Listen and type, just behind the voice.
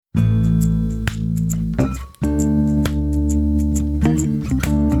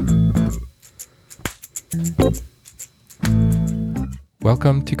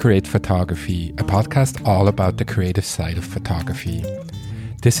Welcome to Create Photography, a podcast all about the creative side of photography.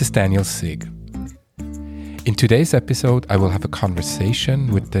 This is Daniel Sigg. In today's episode, I will have a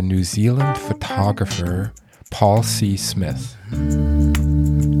conversation with the New Zealand photographer Paul C. Smith.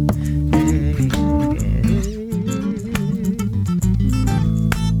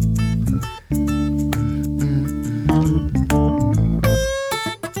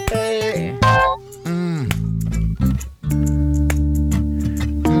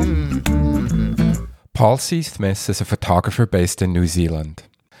 Paul C. Smith is a photographer based in New Zealand.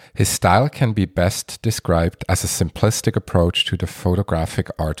 His style can be best described as a simplistic approach to the photographic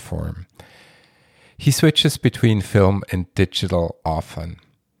art form. He switches between film and digital often.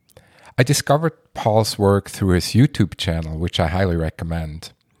 I discovered Paul's work through his YouTube channel, which I highly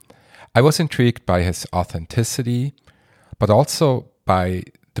recommend. I was intrigued by his authenticity, but also by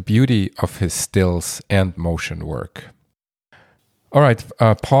the beauty of his stills and motion work. All right,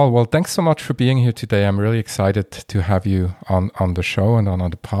 Paul, well, thanks so much for being here today. I'm really excited to have you on the show and on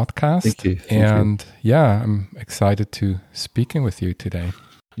the podcast. Thank you. Yeah, I'm excited to speaking with you today.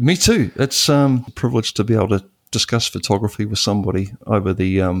 Me too. It's a privilege to be able to discuss photography with somebody over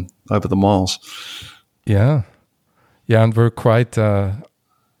the miles. Yeah, and we're quite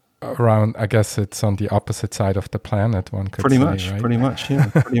around. I guess it's on the opposite side of the planet. One could pretty say, much, right? pretty much, yeah,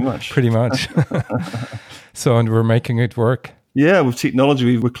 pretty much, pretty much. So, and we're making it work. Yeah, with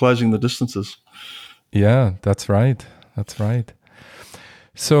technology, we're closing the distances. Yeah, that's right.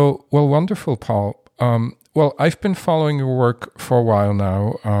 So, well, wonderful, Paul. Well, I've been following your work for a while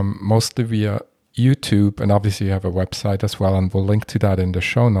now, mostly via YouTube, and obviously you have a website as well, and we'll link to that in the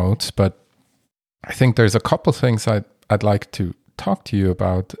show notes. But I think there's a couple things I'd like to talk to you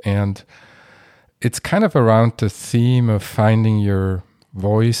about, and it's kind of around the theme of finding your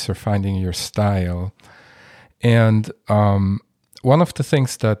voice or finding your style. And one of the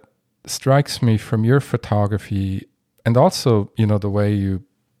things that strikes me from your photography, and also, you know, the way you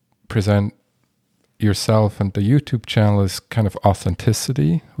present yourself and the YouTube channel, is kind of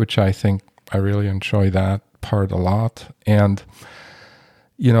authenticity, which I think I really enjoy that part a lot. And,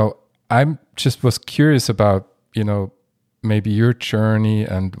 you know, I'm just was curious about, you know, maybe your journey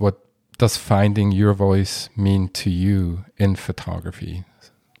and what does finding your voice mean to you in photography?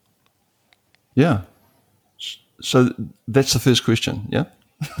 Yeah. So that's the first question, yeah?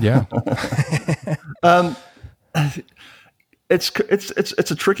 Yeah. It's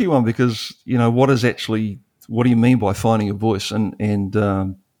a tricky one because, you know, what do you mean by finding your voice? And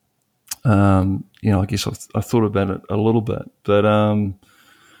you know, I guess I thought about it a little bit, but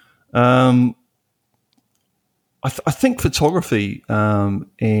I think photography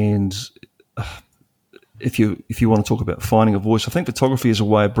and if you want to talk about finding a voice, I think photography is a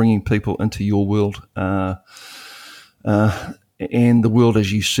way of bringing people into your world. And the world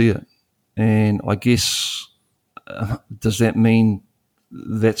as you see it. And I guess, does that mean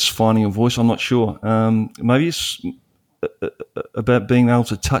that's finding a voice? I'm not sure. Maybe it's about being able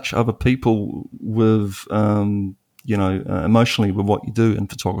to touch other people with, you know, emotionally with what you do in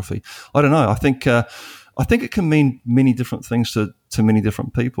photography. I don't know. I think it can mean many different things to many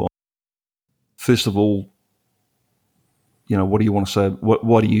different people. First of all, you know, what do you want to say?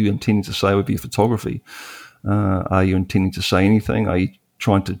 What are you intending to say with your photography? Are you intending to say anything? Are you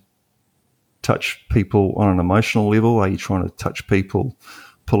trying to touch people on an emotional level? Are you trying to touch people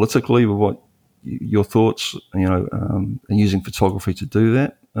politically with what your thoughts, you know, and using photography to do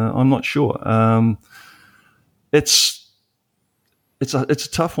that? I'm not sure. It's a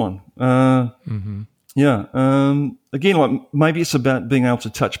tough one. Yeah. Again, like maybe it's about being able to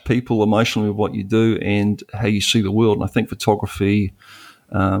touch people emotionally with what you do and how you see the world. And I think photography,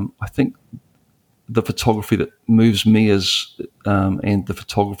 the photography that moves me and the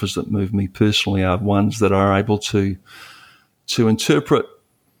photographers that move me personally are ones that are able to interpret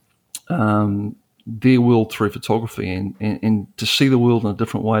their world through photography and to see the world in a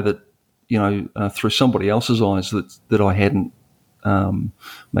different way that, you know, through somebody else's eyes that I hadn't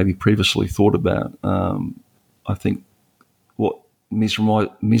maybe previously thought about. I think what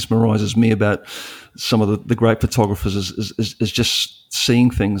mesmerizes me about some of the great photographers is just seeing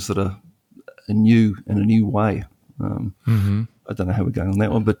things that are new in a new way. I don't know how we're going on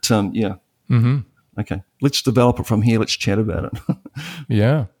that one, but yeah. Okay, let's develop it from here. Let's chat about it.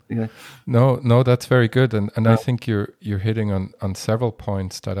 Yeah. Yeah. No, that's very good, and I think you're hitting on several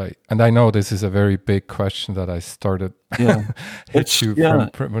points that I know this is a very big question that I started hit you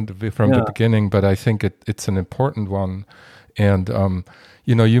from the beginning, but I think it's an important one, and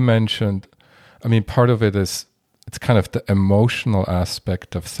you know, you mentioned, I mean, part of it is it's kind of the emotional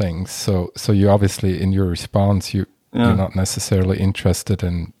aspect of things. So you obviously in your response you're not necessarily interested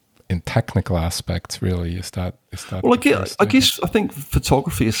in technical aspects, really. Is that? Well, I think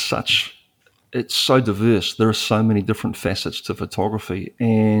photography is such. It's so diverse. There are so many different facets to photography,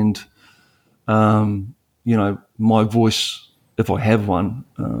 and my voice, if I have one,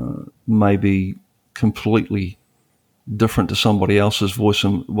 may be completely different to somebody else's voice.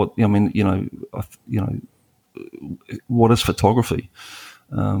 And what is photography?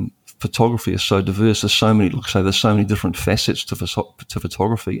 Photography is so diverse. There's so many different facets to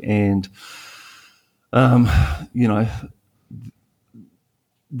photography, and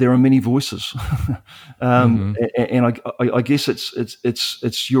there are many voices, and I guess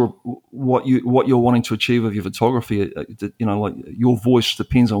it's what you're wanting to achieve with your photography. Like your voice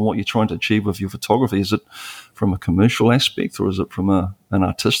depends on what you're trying to achieve with your photography. Is it from a commercial aspect, or is it from an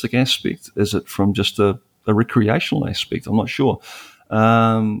artistic aspect? Is it from just a recreational aspect? I'm not sure.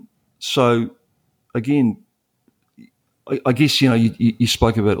 So again, I guess you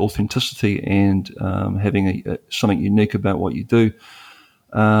spoke about authenticity and having something unique about what you do.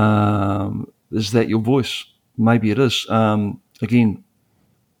 Is that your voice? Maybe it is. I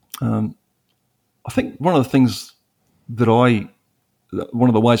think one of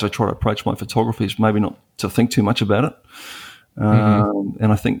the ways I try to approach my photography is maybe not to think too much about it.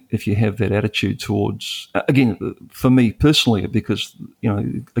 And I think if you have that attitude towards, again, for me personally, because,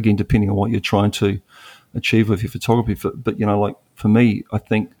 again, depending on what you're trying to achieve with your photography, but like for me, I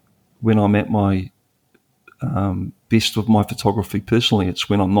think when I'm at my best with my photography personally, it's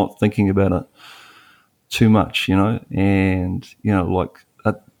when I'm not thinking about it too much, and, like,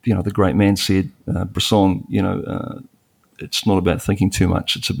 the great man said, Bresson, it's not about thinking too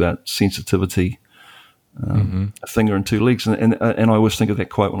much. It's about sensitivity, a finger and two legs. And I always think of that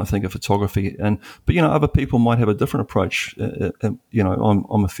quote when I think of photography. But other people might have a different approach. I'm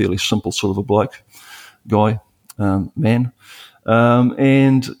a fairly simple sort of a bloke, guy, man.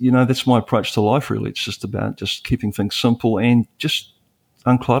 And that's my approach to life, really. It's just about just keeping things simple and just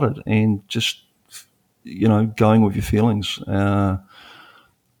uncluttered and just, going with your feelings.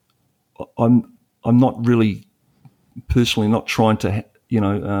 I'm not really personally not trying to,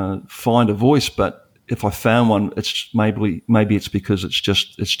 find a voice, but if I found one, it's maybe it's because it's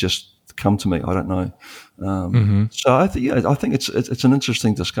just come to me. I don't know. So I think it's an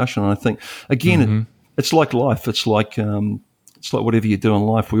interesting discussion. And I think, again, it's like life. It's like whatever you do in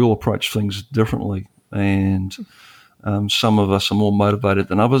life. We all approach things differently, and some of us are more motivated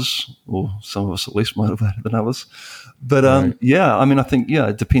than others, or some of us are less motivated than others. But right. I think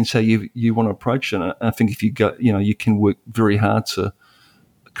it depends how you want to approach it. And I think if you go, you can work very hard to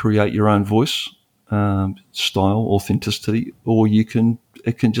create your own voice, style, authenticity, or it can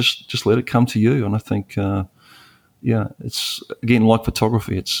just let it come to you. And I think it's, again, like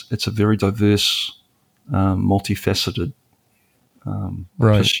photography. It's a very diverse, multifaceted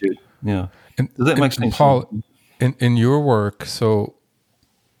pursuit. Yeah. Does that make sense? Paul, in your work, so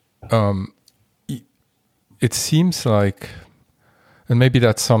it seems like, and maybe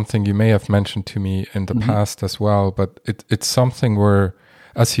that's something you may have mentioned to me in the past as well, but it's something where,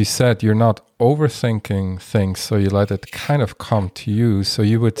 as you said, you're not overthinking things, so you let it kind of come to you. So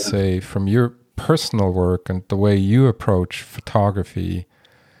you would say, from your personal work and the way you approach photography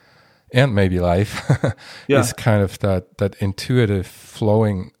and maybe life, is kind of that intuitive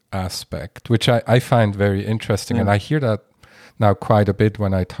flowing aspect, which I find very interesting. And I hear that now quite a bit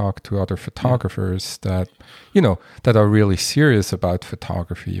when I talk to other photographers that, that are really serious about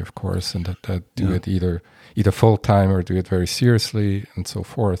photography, of course, and that do it either full-time or do it very seriously and so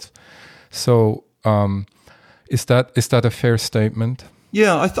forth. So is that a fair statement?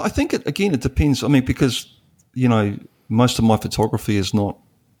 Yeah, I think it depends. I mean, because, most of my photography is not,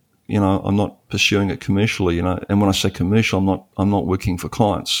 I'm not pursuing it commercially, and when I say commercial, I'm not working for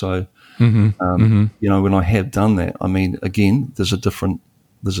clients. So, when I have done that, I mean, again, there's a different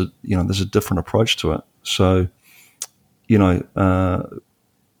approach to it. So,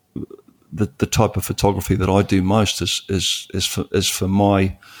 the type of photography that I do most is for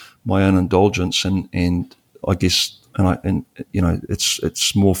my own indulgence, and I guess,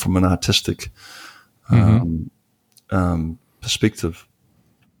 it's more from an artistic perspective.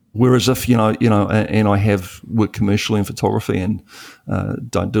 Whereas if and I have worked commercially in photography and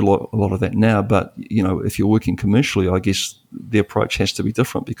don't do a lot of that now, but if you're working commercially, I guess the approach has to be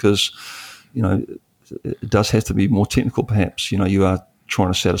different, because it does have to be more technical. Perhaps you are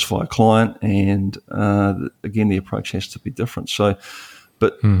trying to satisfy a client, and again, the approach has to be different. So,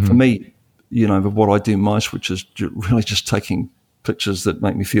 but for me, what I do most, which is really just taking pictures that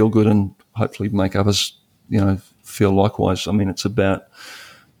make me feel good and hopefully make others feel likewise. I mean, it's about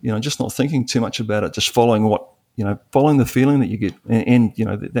just not thinking too much about it, just following what following the feeling that you get, and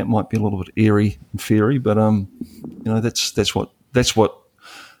that might be a little bit airy and fairy, but that's what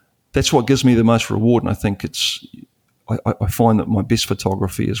gives me the most reward. And I think I find that my best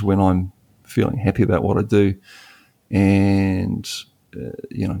photography is when I'm feeling happy about what I do, and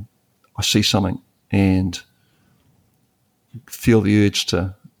I see something and feel the urge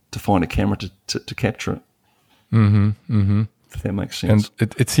to find a camera to capture it. If that makes sense.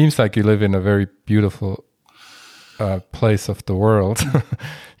 And it seems like you live in a very beautiful place of the world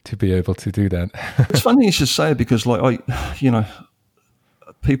to be able to do that. It's funny you should say it, because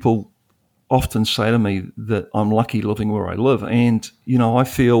people often say to me that I'm lucky living where I live, and I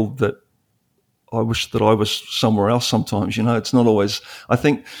feel that I wish that I was somewhere else sometimes. It's not always. I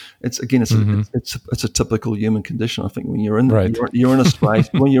think it's a typical human condition. I think when you're in you're in a space,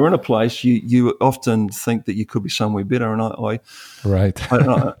 when you're in a place, you often think that you could be somewhere better. And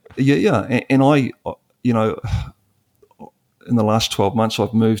in the last 12 months,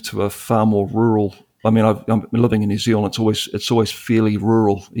 I've moved to a far more rural. I mean, I'm living in New Zealand. It's always fairly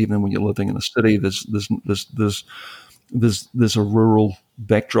rural, even when you're living in a city. There's a rural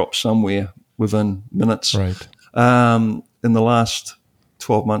backdrop somewhere within minutes. Right. In the last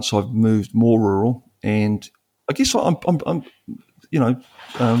 12 months, I've moved more rural, and I guess I'm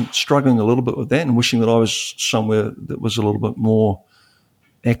struggling a little bit with that, and wishing that I was somewhere that was a little bit more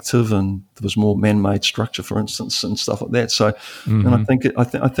active and there was more man-made structure, for instance, and stuff like that. So, and I think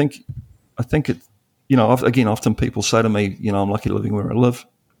often people say to me, I'm lucky living where I live,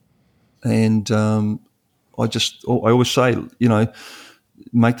 and I always say,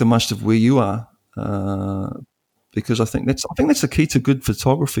 make the most of where you are, because I think that's the key to good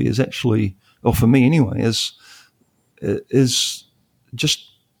photography. Is actually, or for me anyway, is just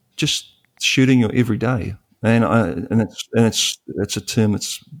shooting your everyday. And it's a term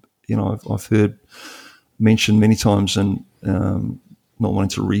that's I've heard mentioned many times, and not wanting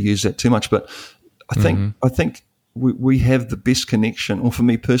to reuse that too much, but I think we have the best connection, or for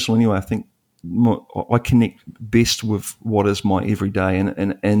me personally anyway, I think I connect best with what is my everyday,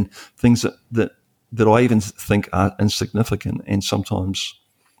 and things that I even think are insignificant, and sometimes.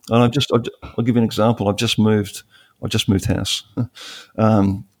 And I'll give you an example. I've just moved house.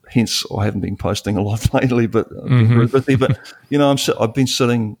 Hence, I haven't been posting a lot lately, but I've been very busy. But I've been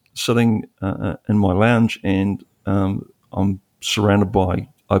sitting in my lounge, and I'm surrounded by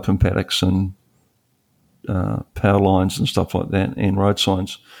open paddocks and power lines and stuff like that, and road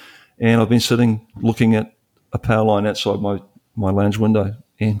signs. And I've been sitting looking at a power line outside my lounge window,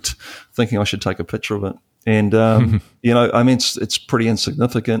 and thinking I should take a picture of it. And it's pretty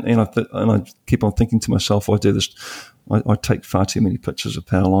insignificant. And I keep on thinking to myself, I do this. I take far too many pictures of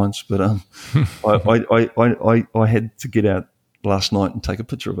power lines, but I had to get out last night and take a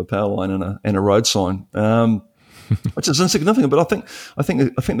picture of a power line and a road sign, which is insignificant. But I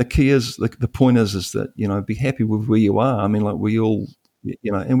think the key is the point is that be happy with where you are. I mean, like we all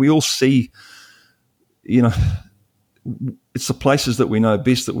and we all see, it's the places that we know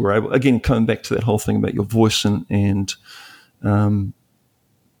best that we're able. Again, coming back to that whole thing about your voice and how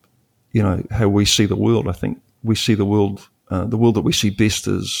we see the world. I think we see the world that we see best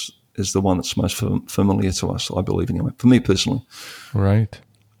is the one that's most familiar to us, I believe, anyway, for me personally. Right.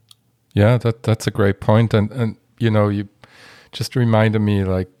 Yeah, that's a great point. And you just reminded me,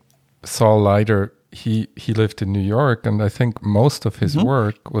 like Saul Leiter, he lived in New York, and I think most of his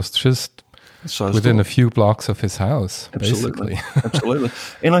work was just within a few blocks of his house. Absolutely. Basically. Absolutely.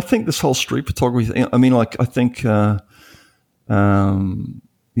 And I think this whole street photography thing, I mean, like, I think, I know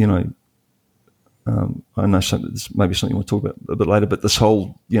this may be something we'll talk about a bit later, but this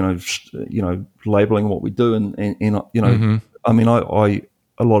whole, labeling what we do, and I mean, I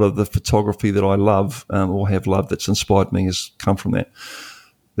a lot of the photography that I love or have loved that's inspired me has come from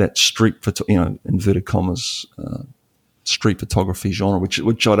that street, inverted commas, street photography genre,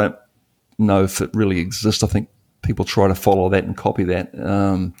 which I don't know if it really exists. I think people try to follow that and copy that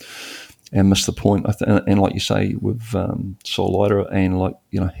and miss the point. And like you say with Saul Leiter, and like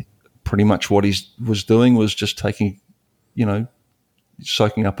pretty much what he was doing was just taking,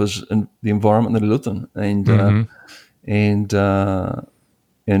 soaking up the environment that he lived in,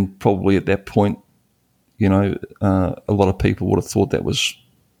 and probably at that point, a lot of people would have thought that was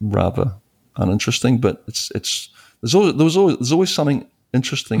rather uninteresting. But there's always something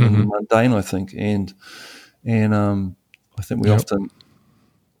interesting in the mundane, I think, and I think we often.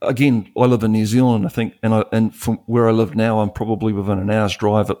 Again, I live in New Zealand, I think, and from where I live now, I'm probably within an hour's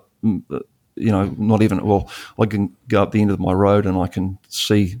drive. Not even. Well, I can go up the end of my road and I can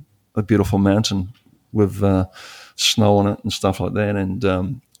see a beautiful mountain with snow on it and stuff like that.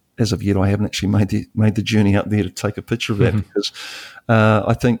 And as of yet, I haven't actually made the journey out there to take a picture of that because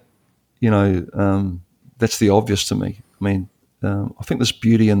I think, that's the obvious to me. I mean, I think there's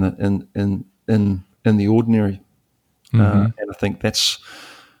beauty in the ordinary, and I think that's,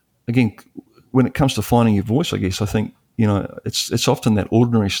 again, when it comes to finding your voice, I guess I think it's often that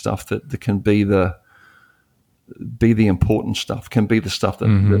ordinary stuff that can be the important stuff, can be the stuff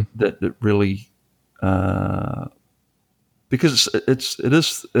that really. Because it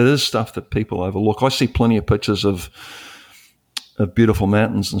is stuff that people overlook. I see plenty of pictures of beautiful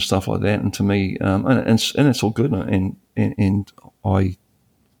mountains and stuff like that, and to me, and it's all good, and I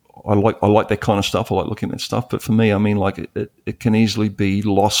like that kind of stuff. I like looking at that stuff, but for me, I mean, like it can easily be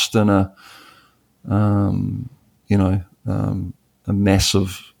lost in a mass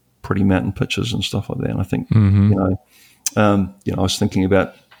of pretty mountain pictures and stuff like that. And I think I was thinking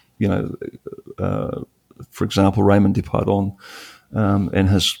about for example, Raymond Depardon and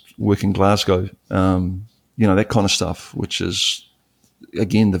his work in Glasgow, that kind of stuff, which is,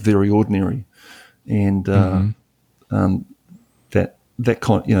 again, the very ordinary. And that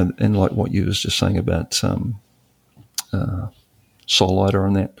kind, and like what you was just saying about Soul-Lighter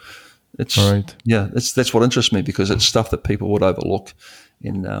and that, it's right. Yeah, that's what interests me, because it's stuff that people would overlook.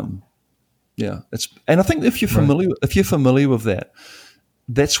 And and I think if you're familiar with that,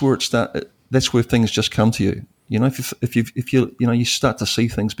 that's where it starts. That's where things just come to you. If you start to see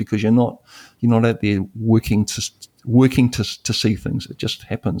things because you're not out there working to see things. It just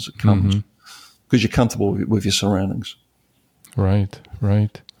happens. It comes because you're comfortable with your surroundings. Right.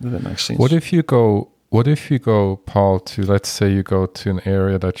 If that makes sense. What if you go, Paul, to, let's say you go to an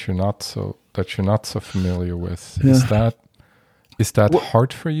area that you're not so familiar with? Yeah. Is that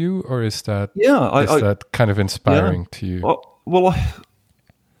hard for you, or is that that kind of inspiring to you?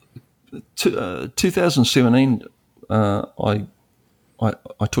 2017, I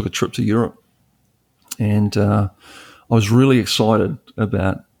took a trip to Europe, and I was really excited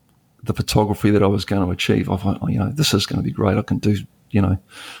about the photography that I was going to achieve. I thought, this is going to be great. I can do, I'm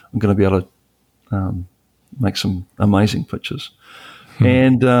going to be able to make some amazing pictures.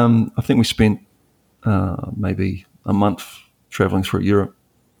 And I think we spent maybe a month traveling through Europe,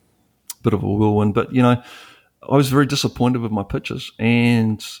 bit of a whirlwind. But I was very disappointed with my pictures,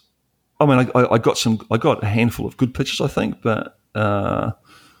 and I mean, I got a handful of good pictures, I think, but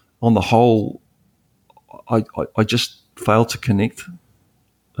on the whole, I just failed to connect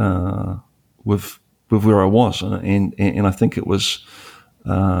with where I was, and I think it was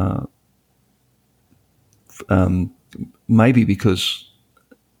maybe because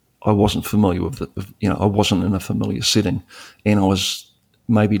I wasn't familiar with I wasn't in a familiar setting, and I was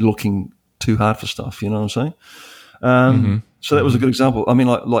maybe looking too hard for stuff. You know what I'm saying? So that was a good example. I mean,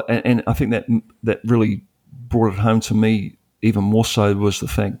 and I think that really brought it home to me even more so was the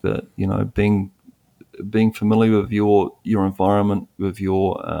fact that being familiar with your environment, with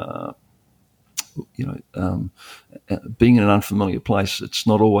your being in an unfamiliar place. It's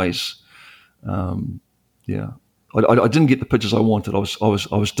not always, I didn't get the pictures I wanted. I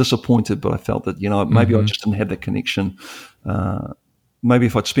was disappointed, but I felt that maybe I just didn't have that connection. Maybe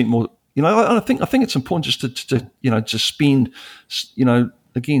if I'd spent more. I think it's important just to spend,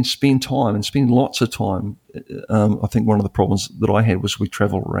 spend time and spend lots of time. I think one of the problems that I had was we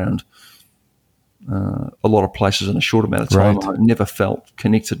travel around a lot of places in a short amount of time. Right. I never felt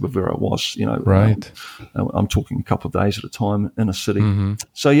connected with where I was. Right. I'm talking a couple of days at a time in a city.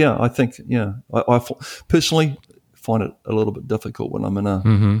 So I think I personally find it a little bit difficult when I'm in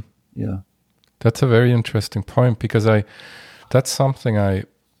a That's a very interesting point, because that's something I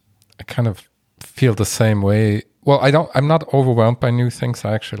kind of feel the same way. Well, I'm not overwhelmed by new things.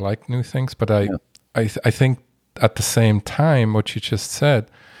 I actually like new things, but I think at the same time, what you just said,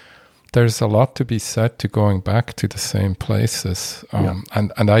 there's a lot to be said to going back to the same places.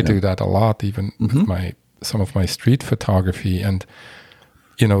 And I do that a lot, even with some of my street photography. And,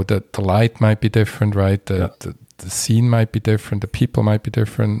 the light might be different, right? The scene might be different. The people might be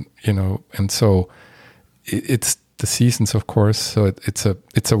different, and so it's the seasons, of course. So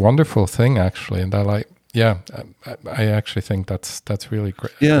it's a wonderful thing, actually. And I actually think that's really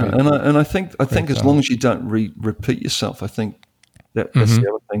great. Yeah. And I think as long as you don't repeat yourself, I think that's the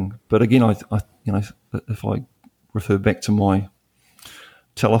other thing. But again, I if I refer back to my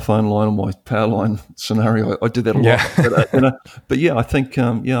telephone line or my power line scenario, I did that a lot. But I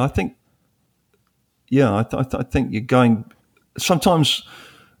think you're going. Sometimes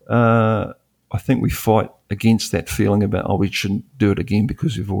I think we fight against that feeling about we shouldn't do it again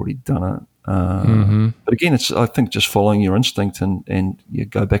because we've already done it. But again, it's I think just following your instinct and you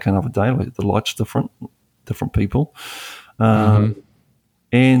go back another day. Like the light's different people.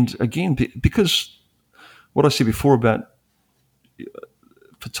 And again, because what I said before about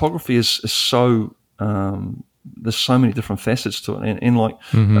photography is so there's so many different facets to it, and like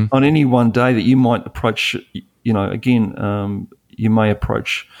on any one day that you might approach, again, you may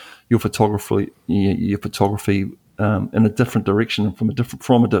approach your photography in a different direction from a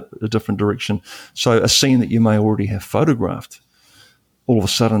different direction. So a scene that you may already have photographed all of a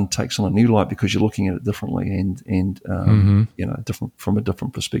sudden takes on a new light because you're looking at it differently and different from a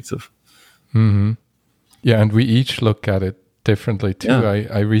different perspective. Yeah, and we each look at it differently too. Yeah.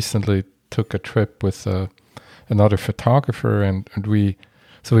 I recently took a trip with another photographer, and we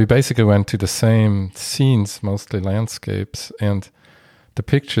basically went to the same scenes, mostly landscapes, and the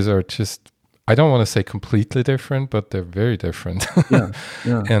pictures are just, I don't want to say completely different, but they're very different. Yeah.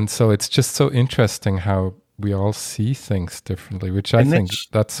 And so it's just so interesting how we all see things differently, which I think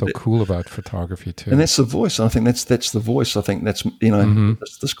that's so cool about photography too. And that's the voice. I think that's the voice. I think that's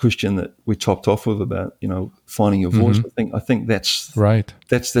this question that we topped off with about finding your voice. I think that's right.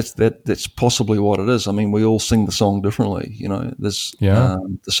 That's possibly what it is. I mean, we all sing the song differently. There's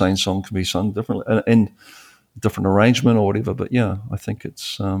the same song can be sung differently and different arrangement or whatever. But yeah, I think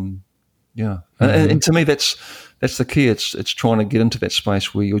it's and to me that's the key. It's trying to get into that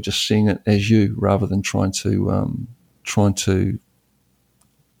space where you're just seeing it as you, rather than trying to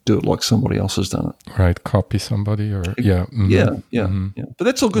do it like somebody else has done it. Right, copy somebody or yeah. But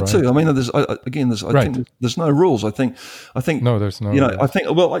that's all good too. I mean, I think there's no rules. I think no, there's no. I think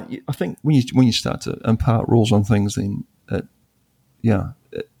when you start to impart rules on things, then it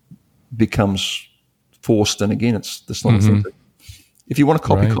becomes forced, and again, it's not authentic. If you want to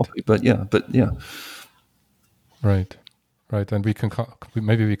copy, but yeah. Right, and we can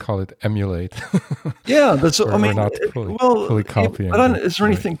maybe we call it emulate. Yeah, that's. Or, I mean, not fully copying. Is there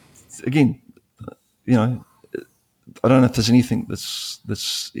anything? Again, I don't know if there's anything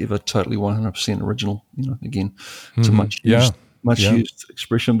that's ever totally 100% original. Again, it's a much used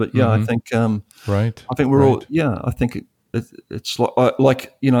expression, but I think right. I think we're all. Yeah, I think it's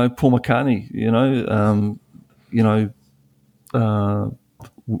like Paul McCartney.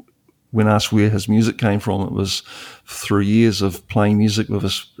 When asked where his music came from, it was through years of playing music with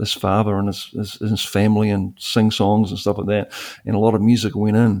his father and his family and sing songs and stuff like that. And a lot of music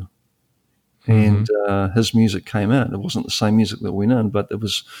went in, and his music came out. It wasn't the same music that went in, but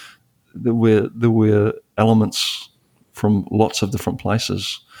there were elements from lots of different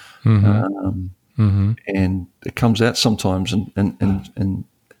places, and it comes out sometimes in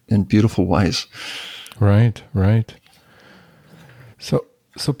beautiful ways. Right. So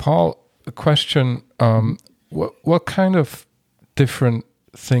Paul, a question: what kind of different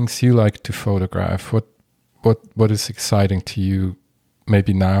things you like to photograph? What is exciting to you?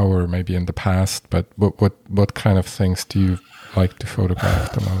 Maybe now or maybe in the past, but what kind of things do you like to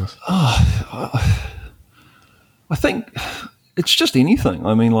photograph the most? I think it's just anything.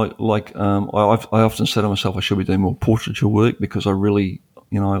 I mean, I often say to myself, I should be doing more portraiture work, because I really,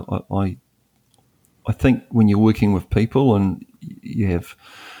 I think when you're working with people and you have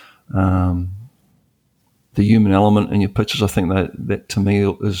the human element in your pictures, I think that to me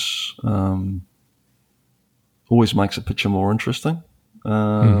is always makes a picture more interesting.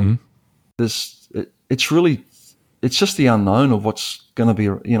 It's just the unknown of what's going to be,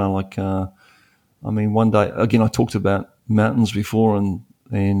 I mean, one day, again, I talked about mountains before and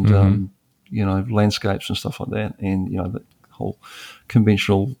landscapes and stuff like that, and, the whole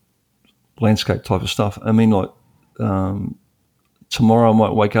conventional landscape type of stuff. I mean, tomorrow I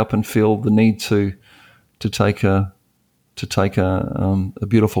might wake up and feel the need to take a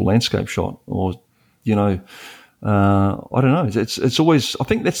beautiful landscape shot, or, I don't know. It's always, I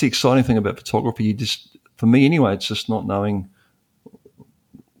think that's the exciting thing about photography. For me anyway, it's just not knowing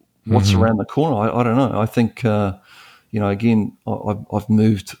what's around the corner. I don't know. I think, again, I've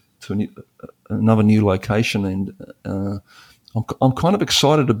moved to another new location, and I'm kind of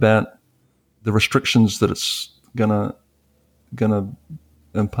excited about the restrictions that it's gonna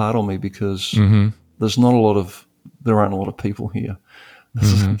impart on me, because there aren't a lot of people here.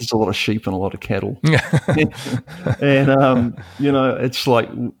 There's a lot of sheep and a lot of cattle, and it's like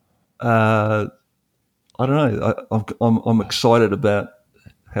I don't know. I'm excited about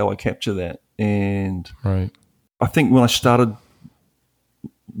how I capture that, and I think when I started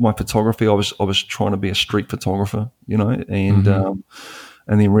my photography, I was trying to be a street photographer, and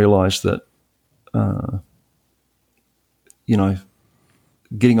then realized that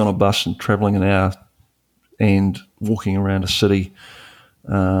getting on a bus and traveling an hour and walking around a city,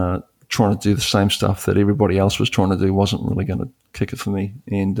 trying to do the same stuff that everybody else was trying to do wasn't really going to kick it for me.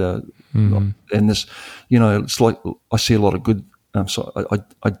 And this, it's like I see a lot of good So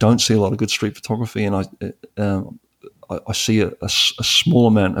I don't see a lot of good street photography, and I see a small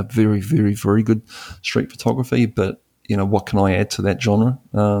amount of very, very, very good street photography. But what can I add to that genre?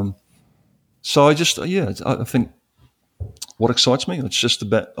 So I think what excites me. It's just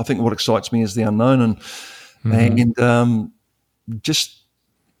about. I think what excites me is the unknown, and just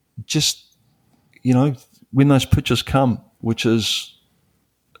when those pictures come, which is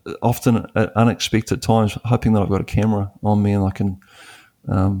often at unexpected times, hoping that I've got a camera on me and I can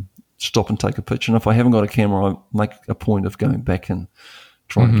stop and take a picture. And if I haven't got a camera, I make a point of going back and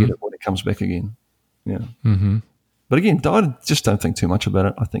trying to get it when it comes back again. Yeah. Mm-hmm. But again, I just don't think too much about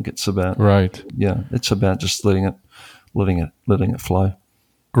it. I think it's about it's about just letting it flow.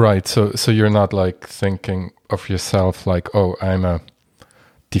 Right. So you're not like thinking of yourself like, oh,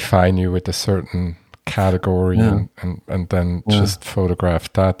 define you with a certain category and then just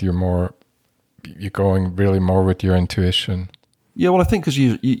photograph that. You're going really more with your intuition. Yeah, well, I think because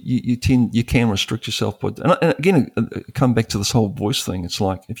you can restrict yourself, but and again, come back to this whole voice thing. It's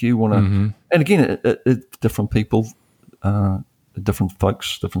like if you want to, and again, different people, different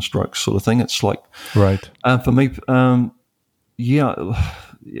folks, different strokes, sort of thing. It's like right for me,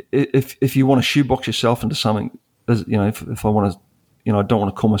 if you want to shoebox yourself into something, if I want to. I don't want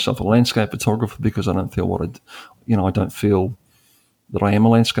to call myself a landscape photographer because I don't feel I don't feel that I am a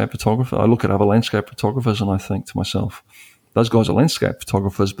landscape photographer. I look at other landscape photographers and I think to myself, those guys are landscape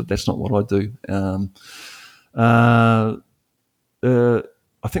photographers, but that's not what I do. I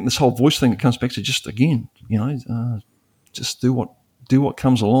think this whole voice thing, it comes back to just again, just do what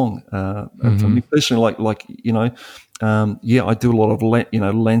comes along. And for me personally, I do a lot of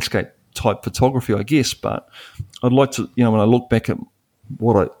landscape type photography, I guess, but I'd like to, when I look back at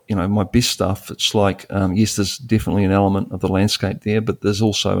what my best stuff, it's like, yes, there's definitely an element of the landscape there, but there's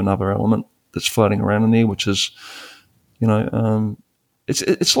also another element that's floating around in there, which is,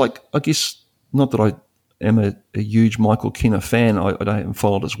 it's like, I guess, not that I am a huge Michael Kenner fan. I haven't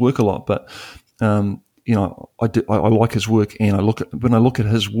followed his work a lot, but, I do. I like his work, and when I look at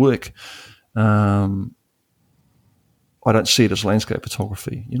his work, I don't see it as landscape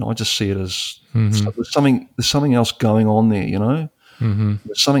photography. I just see it as there's something else going on there.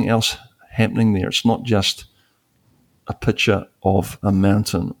 There's something else happening there. It's not just a picture of a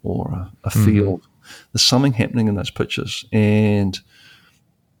mountain or a field. There's something happening in those pictures, and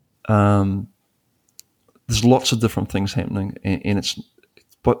there's lots of different things happening. And it's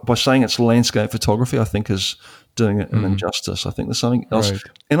by saying it's landscape photography, I think is doing it an injustice. I think there's something else,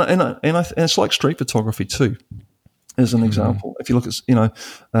 and it's like street photography too. As an example, if you look at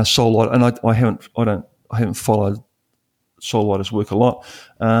Soul Light, and I haven't followed Soul Lighter's work a lot,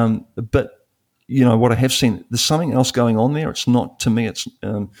 but what I have seen, there's something else going on there. It's not, to me, it's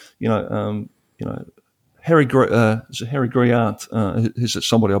Harry Griant, who's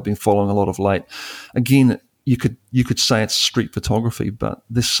somebody I've been following a lot of late. Again, you could say it's street photography, but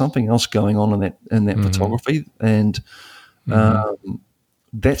there's something else going on in that photography, and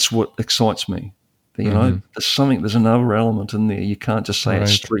that's what excites me. There's another element in there. You can't just say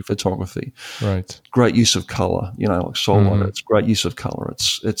it's street photography. Right. Great use of color, like Soul Lighter. It's great use of color.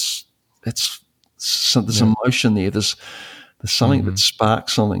 It's there's emotion there. There's something that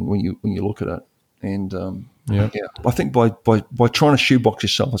sparks something when you look at it. And I think by trying to shoebox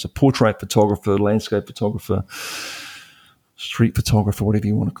yourself as a portrait photographer, landscape photographer, street photographer, whatever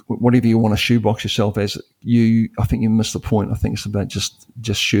you want to shoebox yourself as, I think you miss the point. I think it's about just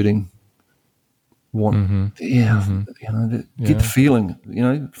shooting. Get the feeling,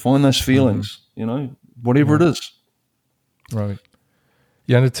 find those feelings, whatever it is. Right.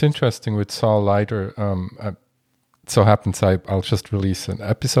 Yeah, and it's interesting with Saul Leiter. It so happens I'll just release an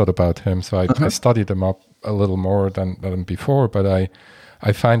episode about him, so I studied him up a little more than before, but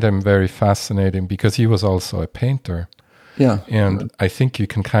I find him very fascinating because he was also a painter. Yeah. And I think you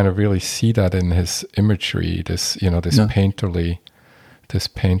can kind of really see that in his imagery, this painterly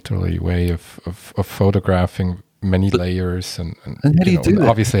way of photographing many layers and how do you do that?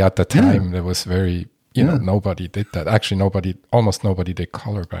 Obviously at the time there was very nobody did that. Actually almost nobody did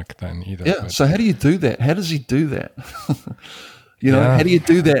color back then either. Yeah. So how do you do that? How does he do that? How do you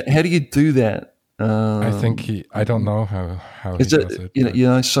do that? How do you do that? I think I don't know how he does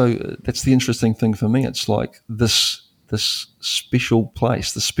it. So that's the interesting thing for me. It's like this special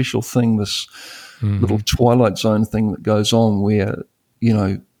place, this special thing, this little Twilight Zone thing that goes on where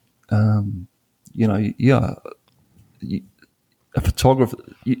a photographer.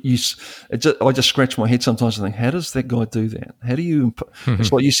 I just scratch my head sometimes and think, how does that guy do that? How do you?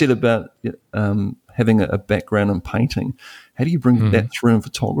 It's like you said about having a background in painting. How do you bring that through in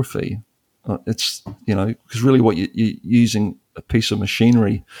photography? It's because really what you're using a piece of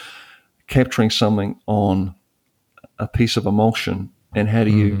machinery capturing something on a piece of emulsion, and how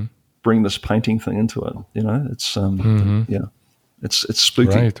do you bring this painting thing into it? You know, it's it's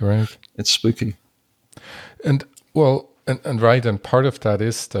spooky. Right. It's spooky. And well, and right, and part of that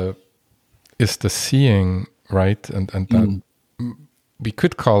is the seeing, right, and that we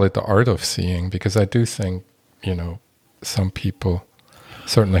could call it the art of seeing, because I do think, you know, some people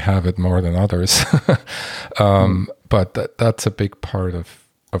certainly have it more than others, but that's a big part of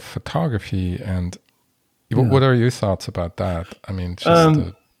photography. And what are your thoughts about that? I mean, just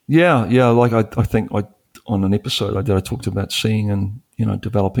like I think on an episode I talked about seeing and, you know,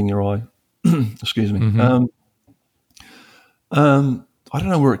 developing your eye. Excuse me. I don't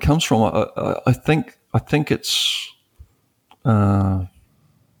know where it comes from. I think it's I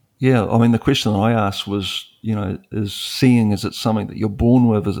mean, the question that I asked was, you know, is seeing, is it something that you're born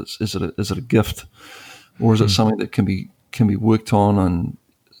with? Is it a gift, or is it something that can be worked on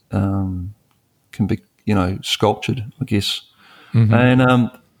and can be, you know, sculptured, I guess. And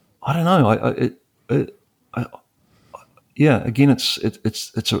I don't know. Again, it's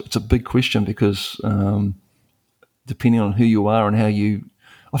a big question, because depending on who you are and how you,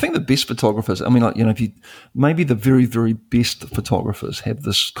 I think the best photographers, I mean, like, you know, maybe the very, very best photographers have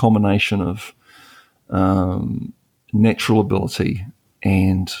this combination of natural ability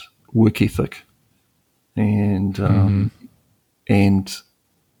and work ethic, and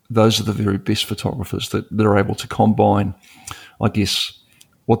those are the very best photographers that are able to combine, I guess,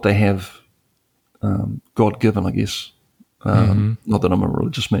 what they have God-given, I guess. Not that I'm a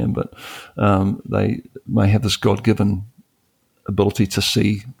religious man, but they may have this God-given ability to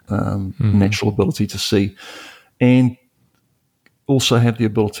see, natural ability to see, and also have the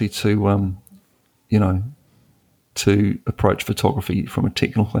ability to, you know, to approach photography from a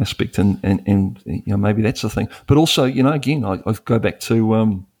technical aspect, and you know, maybe that's the thing. But also, you know, again, I go back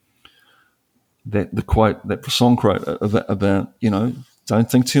to that song quote about, you know,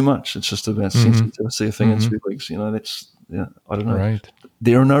 don't think too much. It's just about sensitivity, a thing in 2 weeks. You know, that's, I don't know. Right.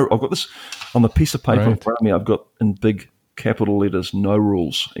 I've got this on the piece of paper in front of me. I've got in big capital letters, "No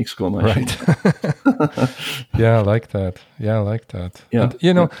rules!" exclamation. Right. Yeah, I like that. Yeah. And,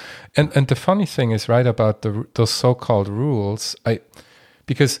 you know, and the funny thing is, right, about those so-called rules,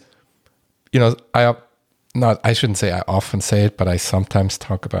 because, you know, I shouldn't say I often say it, but I sometimes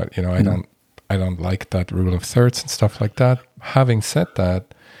talk about, you know, I don't like that rule of thirds and stuff like that. Having said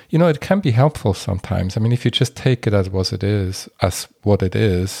that, you know, it can be helpful sometimes. I mean, if you just take it as what it is,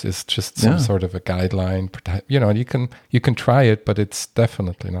 it's just some sort of a guideline. You know, you can try it, but it's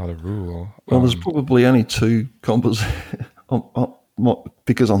definitely not a rule. Well, there's probably only two because I'm not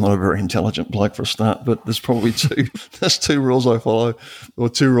a very intelligent bloke for a start, but there's probably there's two rules I follow, or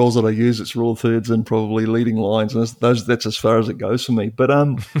two rules that I use. It's rule of thirds and probably leading lines, and that's as far as it goes for me. But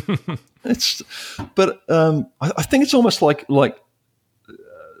I think it's almost like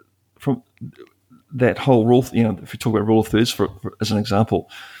from that whole rule, you know, if you talk about rule of thirds as an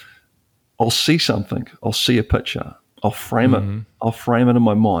example, I'll see something, I'll see a picture, I'll frame it in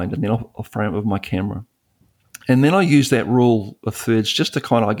my mind, and then I'll frame it with my camera. And then I use that rule of thirds just to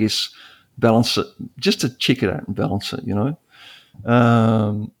kind of, I guess, balance it, just to check it out and balance it, you know.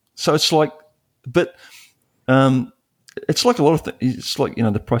 So it's like, but it's like a lot of things. It's like, you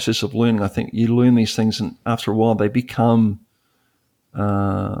know, the process of learning. I think you learn these things, and after a while they become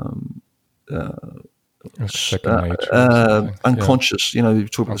unconscious. You know, you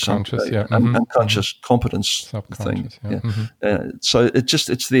talk about unconscious competence thing. So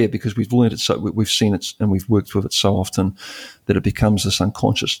it's there because we've learned it, so we've seen it and we've worked with it so often that it becomes this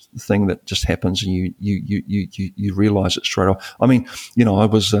unconscious thing that just happens, and you realize it straight off. I mean, you know, I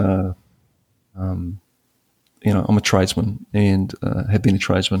was you know, I'm a tradesman and have been a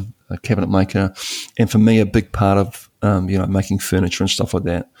tradesman, a cabinet maker, and for me, a big part of you know, making furniture and stuff like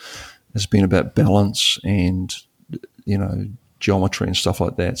that has been about balance and, you know, geometry and stuff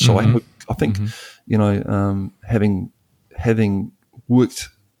like that. So I think you know, having worked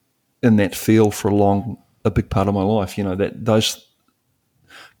in that field for a big part of my life, you know, that those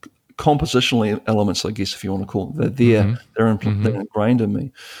compositional elements, I guess, if you want to call it, they're there, they're ingrained in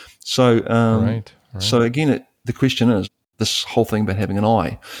me. So so again, the question is, this whole thing about having an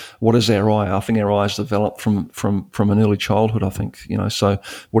eye. What is our eye? I think our eye is developed from an early childhood, I think, you know. So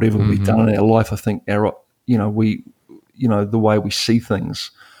whatever we've done in our life, I think our, you know, the way we see things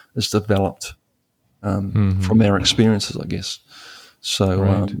is developed from our experiences, I guess.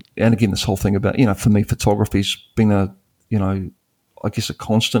 So, and again, this whole thing about, you know, for me, photography's been a, you know, I guess a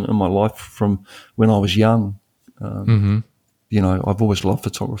constant in my life from when I was young. You know, I've always loved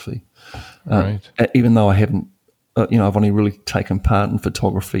photography, even though I haven't I've only really taken part in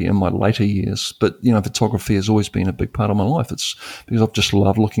photography in my later years, but photography has always been a big part of my life. It's because I've just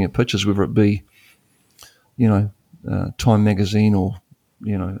loved looking at pictures, whether it be, Time magazine or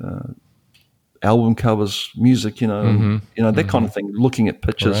album covers, music, that kind of thing. Looking at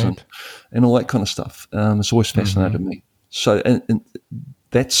pictures and all that kind of stuff. It's always fascinated me. So, and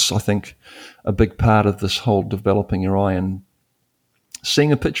that's, I think, a big part of this whole developing your eye and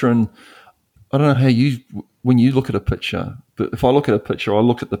seeing a picture. And I don't know how when you look at a picture, but if I look at a picture, I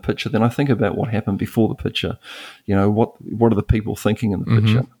look at the picture, then I think about what happened before the picture. What are the people thinking in the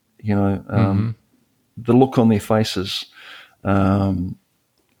picture? The look on their faces.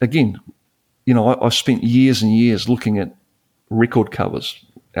 Again, I've spent years and years looking at record covers,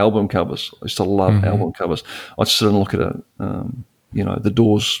 album covers. I used to love album covers. I'd sit and look at the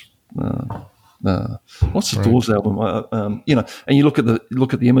Doors. What's the Doors album? And you look at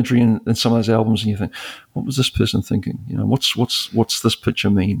the imagery in some of those albums, and you think, what was this person thinking? What's this picture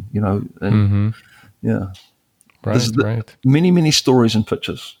mean? There's many, many stories in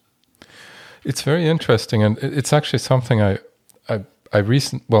pictures. It's very interesting, and it's actually something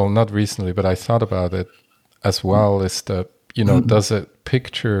not recently, but I thought about it as well. Is that does a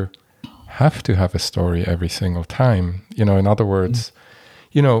picture have to have a story every single time? In other words,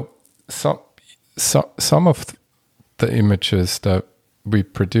 some of the images that we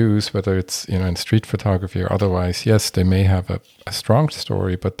produce, whether it's in street photography or otherwise, yes, they may have a strong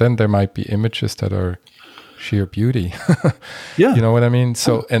story, but then there might be images that are sheer beauty. Yeah, you know what I mean.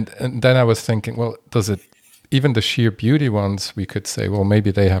 So and then I was thinking, well, does it? Even the sheer beauty ones, we could say, well,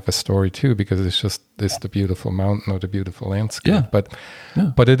 maybe they have a story too, because it's the beautiful mountain or the beautiful landscape.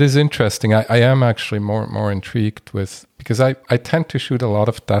 Yeah. But it is interesting. I am actually more intrigued with, because I tend to shoot a lot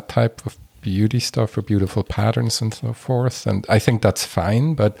of that type of beauty stuff or beautiful patterns and so forth. And I think that's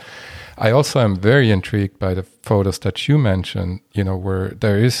fine. But I also am very intrigued by the photos that you mentioned, where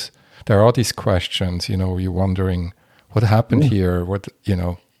there are all these questions, you're wondering what happened here, what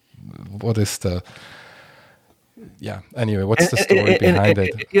is the... Yeah. Anyway, what's the story behind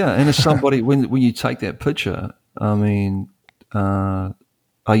it? Yeah, and as somebody, when you take that picture, I mean, are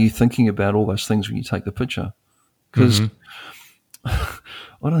you thinking about all those things when you take the picture? Because I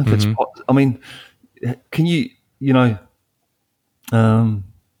don't know if it's. I mean, can you can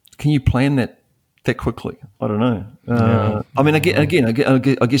you plan that quickly? I don't know. I mean, again, I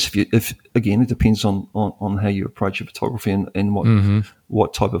guess if it depends on how you approach your photography and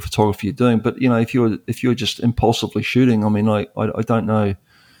what type of photography you're doing. But if you're just impulsively shooting, I mean, I don't know.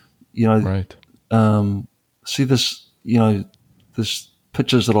 Right. See this, there's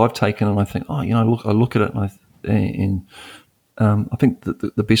pictures that I've taken, and I think, I look at it, and I think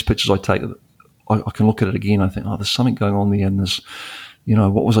that the best pictures I take, I can look at it again. I think, there's something going on there, and there's.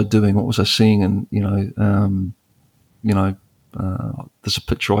 What was I doing? What was I seeing? And there's a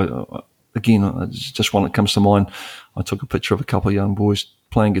picture. Just one that comes to mind. I took a picture of a couple of young boys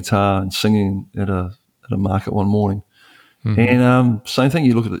playing guitar and singing at a market one morning. And same thing.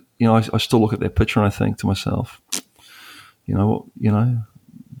 You look at it. I still look at that picture and I think to myself,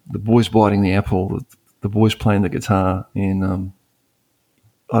 the boys biting the apple, the boys playing the guitar, and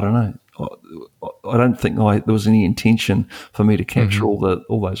I don't know. I don't think there was any intention for me to capture all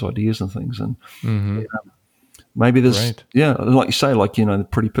those ideas and things, and maybe there's like you say, the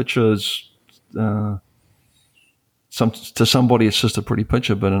pretty pictures. To somebody it's just a pretty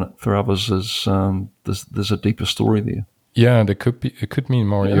picture, but for others there's a deeper story there. Yeah, and it could mean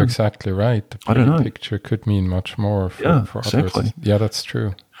more. Yeah. You're exactly right. The I don't know. Picture could mean much more for exactly. others. Yeah, that's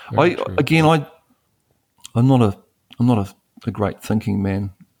true. I'm not a great thinking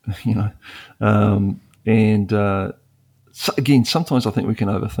man. Again, sometimes I think we can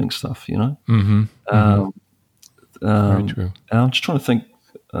overthink stuff, Very true. I'm just trying to think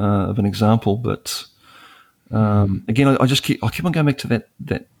of an example, but again, I keep on going back to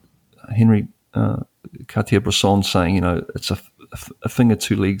that Henry Cartier-Bresson saying, it's a finger,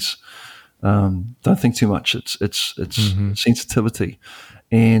 two legs. Don't think too much. It's sensitivity,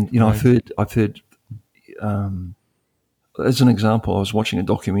 and right. I've heard. As an example, I was watching a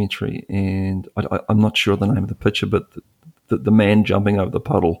documentary, and I'm not sure the name of the picture, but the man jumping over the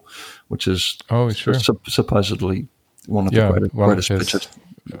puddle, which is supposedly one of the greatest pictures.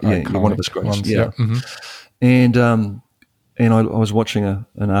 One of his greatest. Ones, yeah. And I was watching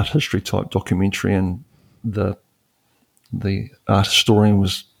an art history type documentary, and the art historian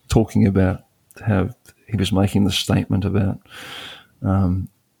was talking about how he was making the statement about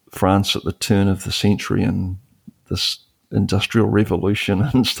France at the turn of the century and this industrial revolution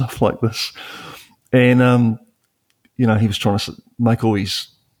and stuff like this, and he was trying to make all these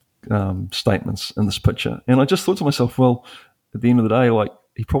statements in this picture. And I just thought to myself, well, at the end of the day, like,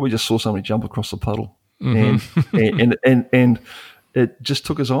 he probably just saw somebody jump across the puddle, and it just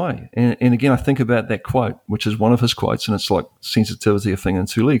took his eye. And again, I think about that quote, which is one of his quotes, and it's like sensitivity, a finger and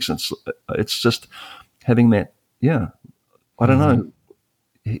two legs. It's just having that. Yeah, I don't know.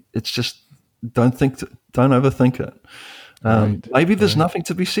 It's just don't overthink it. Maybe there's nothing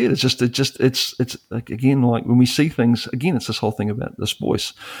to be said. It's like, again, like when we see things, again, it's this whole thing about this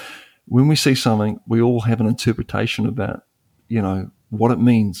voice. When we see something, we all have an interpretation about, what it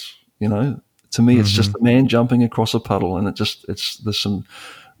means. To me, it's just a man jumping across a puddle, and there's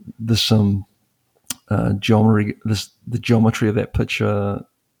some geometry. The geometry of that picture.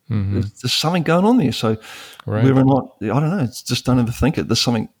 There's something going on there. So whether or not, I don't know. It's just don't overthink it. There's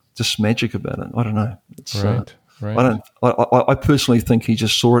something just magic about it. I don't know. It's right. I personally think he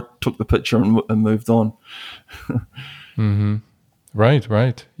just saw it, took the picture, and moved on.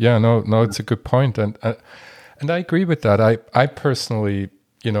 Right. Yeah, no, it's a good point, and I agree with that. I personally,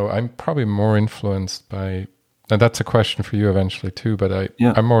 I'm probably more influenced by, and that's a question for you eventually too. But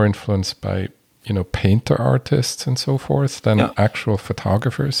I'm more influenced by painter artists and so forth than actual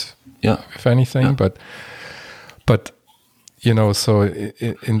photographers. Yeah, if anything, Yeah. but. So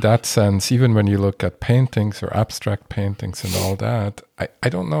in that sense, even when you look at paintings or abstract paintings and all that, I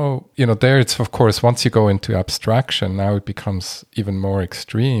don't know, there it's, of course, once you go into abstraction, now it becomes even more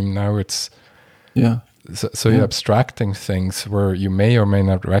extreme. Now it's, so you're abstracting things where you may or may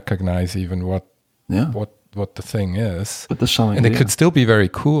not recognize even what the thing is. But there's something, and it could still be very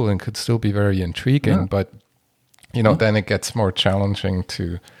cool and could still be very intriguing, but, then it gets more challenging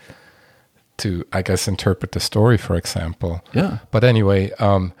to I guess interpret the story, for example. Yeah. But anyway,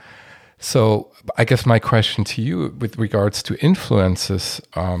 so I guess my question to you with regards to influences,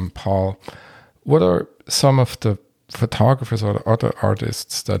 Paul, what are some of the photographers or other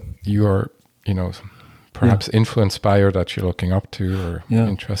artists that you are, perhaps influenced by, or that you're looking up to or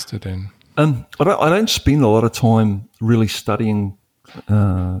interested in? I don't spend a lot of time really studying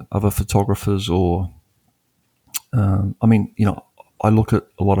other photographers or, I look at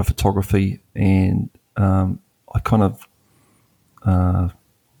a lot of photography and I kind of,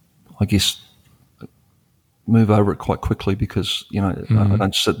 I guess, move over it quite quickly because, I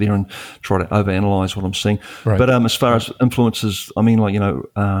don't sit there and try to overanalyze what I'm seeing. Right. But as far as influences,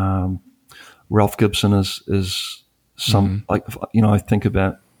 Ralph Gibson is some, I think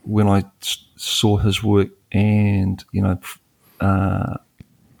about when I saw his work and,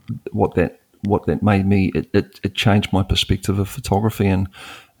 what that made me, it changed my perspective of photography and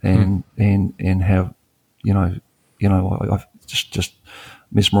how, I just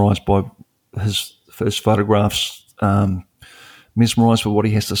mesmerized by his photographs, mesmerized by what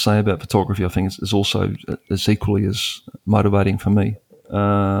he has to say about photography. I think is also is equally as motivating for me.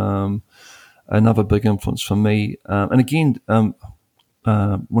 Another big influence for me, and again,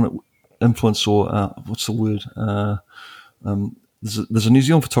 when it influence or what's the word? There's a New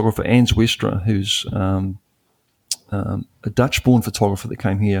Zealand photographer, Ans Westra, who's a Dutch-born photographer that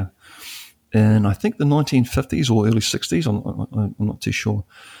came here in, I think, the 1950s or early 60s. I'm not too sure,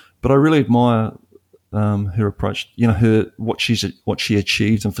 but I really admire her approach. What she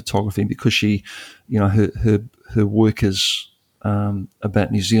achieved in photography, because she, her work is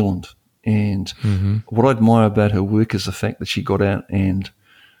about New Zealand, and what I admire about her work is the fact that she got out and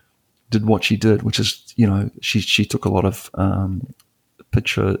did what she did, which is, she took a lot of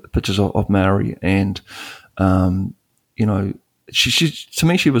pictures of Maori, and she to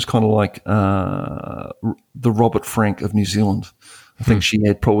me, she was kind of like the Robert Frank of New Zealand. I think she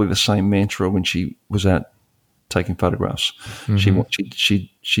had probably the same mantra when she was out taking photographs.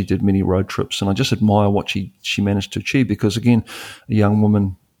 She did many road trips, and I just admire what she managed to achieve, because again, a young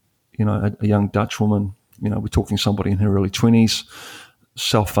woman, a young Dutch woman, we're talking somebody in her early 20s,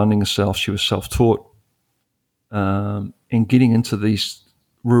 self-funding herself. She was self-taught, and getting into these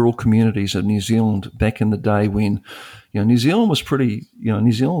rural communities of New Zealand back in the day when, New Zealand was pretty,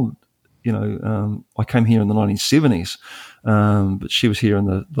 New Zealand, I came here in the 1970s, but she was here in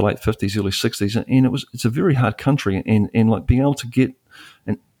the late 50s, early 60s, and it's a very hard country, and like being able to get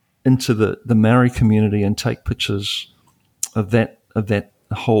into the Maori community and take pictures of that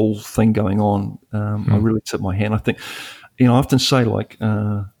whole thing going on, I really tip my hand. I think, I often say, like,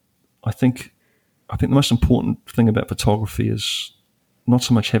 I think the most important thing about photography is not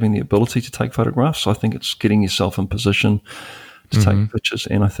so much having the ability to take photographs. I think it's getting yourself in position to take pictures.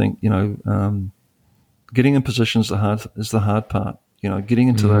 And I think, getting in position is the hard part. Getting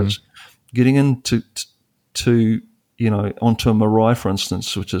into those, getting into onto a marae, for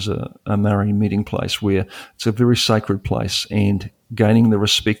instance, which is a Maori meeting place where it's a very sacred place, and gaining the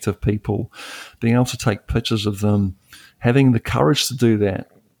respect of people, being able to take pictures of them, having the courage to do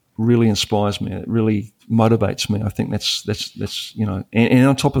that really inspires me. It really motivates me. I think that's and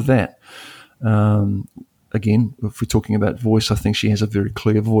on top of that, again, if we're talking about voice, I think she has a very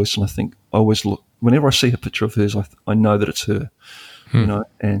clear voice, and I think I always look, whenever I see a picture of hers, I know that it's her,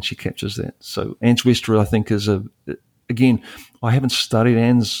 and she captures that. So Ange Westra, I think, again, I haven't studied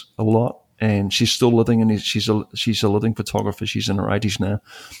Anne's a lot, and she's still living, and she's a living photographer. She's in her 80s now,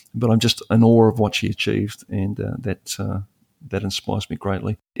 but I'm just in awe of what she achieved, and that inspires me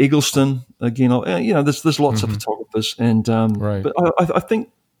greatly. Eggleston, again, there's lots of photographers, and right. but I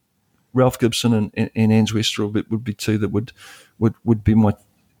think Ralph Gibson and Ange Westra would be two that would be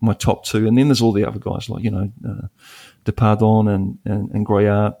my top two, and then there's all the other guys like Depardon and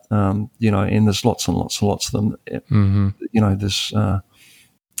Grayart, and there's lots and lots and lots of them. There's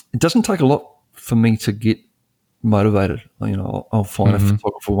it doesn't take a lot for me to get motivated. I'll find a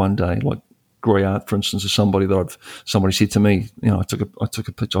photographer one day, like Grayart, for instance, is somebody that somebody said to me, I took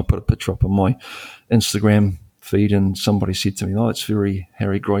a picture, I put a picture up on my Instagram feed, and somebody said to me, "Oh, it's very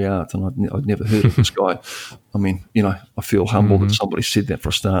Harry Grayart," and I'd never heard of this guy. I mean, I feel humbled that somebody said that for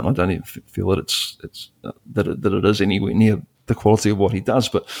a start, and I don't even feel that that it is anywhere near the quality of what he does.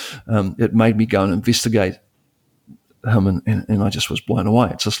 But it made me go and investigate him, and I just was blown away.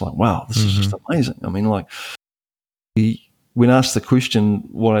 It's just like, wow, this is just amazing. I mean, like, when asked the question,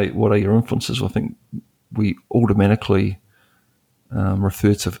 what are your influences, I think we automatically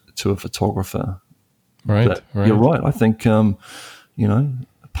refer to a photographer. Right. You're right. I think, a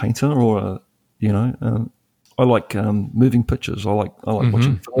painter or I like moving pictures. I like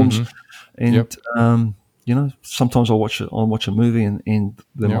watching films, and sometimes I'll watch a movie, and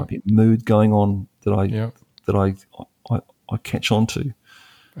there might be a mood going on that I catch on to.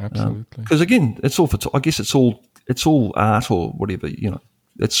 Absolutely. Because again, it's all I guess it's all art or whatever.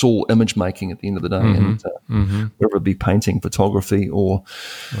 It's all image making at the end of the day, and whether it be painting, photography, or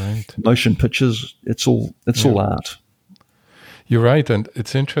motion pictures, it's all art. You're right, and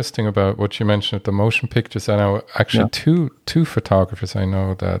it's interesting about what you mentioned with the motion pictures. I know actually two photographers I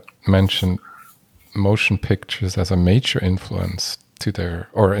know that mention motion pictures as a major influence to their,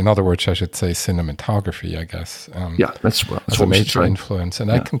 or in other words, I should say cinematography, I guess. That's as a major influence, and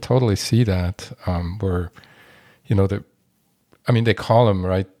I can totally see that. Where, they call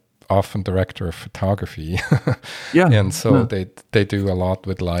him often director of photography, and so they do a lot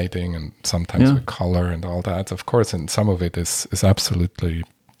with lighting and sometimes with color and all that, of course, and some of it is absolutely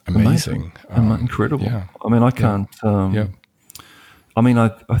amazing. Incredible. I mean, I can't. I mean,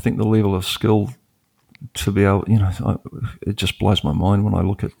 I think the level of skill to be able, it just blows my mind when I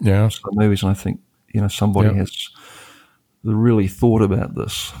look at some movies, and I think, somebody has really thought about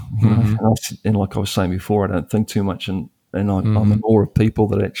this. And like I was saying before, I don't think too much, and I'm in awe of people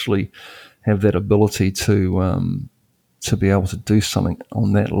that actually have that ability to be able to do something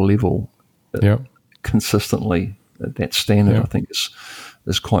on that level consistently at that standard. I think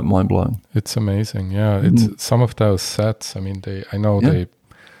is quite mind blowing. It's amazing. It's some of those sets. I mean, the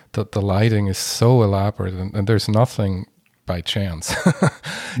lighting is so elaborate, and there's nothing by chance.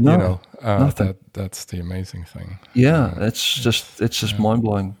 That's the amazing thing. It's just mind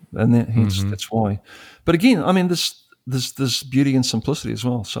blowing, and that's why. But again, I mean, there's beauty and simplicity as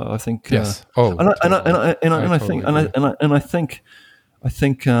well. So I think yes. I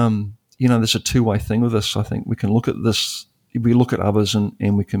think there's a two-way thing with this. I think we can look at this. We look at others,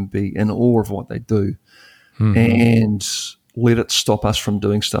 and we can be in awe of what they do, and let it stop us from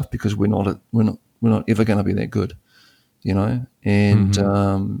doing stuff because we're not ever going to be that good, And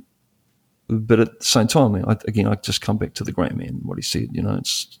but at the same time, I just come back to the great man, what he said.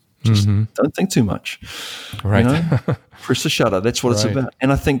 It's just don't think too much, right? Press the shutter. That's what it's about.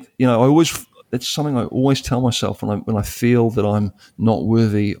 And I think it's something I always tell myself when I feel that I'm not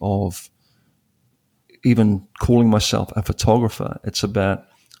worthy of even calling myself a photographer. It's about,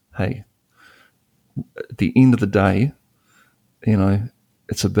 hey, at the end of the day,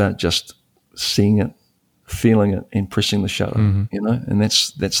 it's about just seeing it, feeling it, and pressing the shutter. And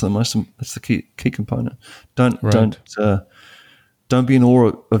that's the key component. Don't be in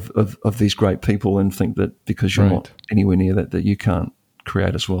awe of these great people and think that because you're not anywhere near that you can't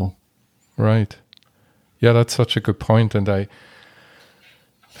create as well. Right. Yeah, that's such a good point. And the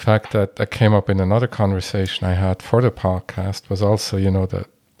fact that came up in another conversation I had for the podcast was also, that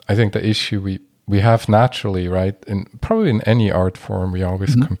I think the issue we have naturally, right, probably in any art form, we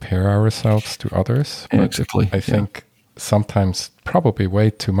always compare ourselves to others. But exactly. I think sometimes probably way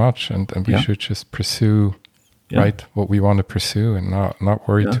too much, and we should just pursue right, what we want to pursue, and not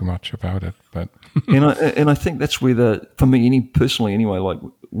worry too much about it. But and I think that's where for me, personally anyway, like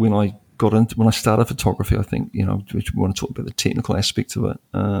when I started photography, I think, we want to talk about the technical aspect of it.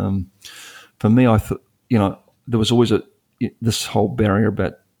 For me, I thought, there was always this whole barrier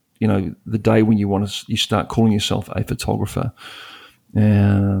about, the day when you start calling yourself a photographer.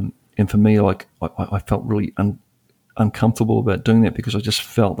 And for me, like I felt really uncomfortable about doing that, because I just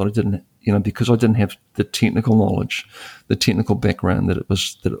felt that I didn't, because I didn't have the technical knowledge, the technical background, that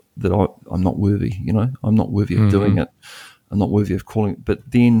I'm not worthy. I'm not worthy of doing it. I'm not worthy of calling it.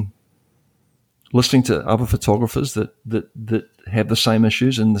 But then listening to other photographers that have the same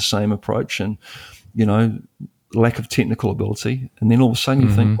issues and the same approach, and lack of technical ability, and then all of a sudden you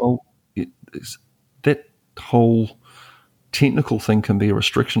think, well, that whole technical thing can be a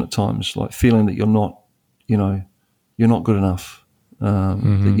restriction at times, like feeling that you're not good enough,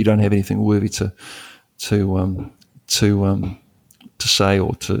 that you don't have anything worthy to say, or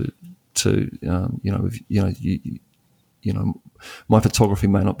my photography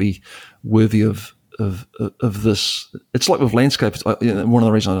may not be worthy of this. It's like with landscape. One of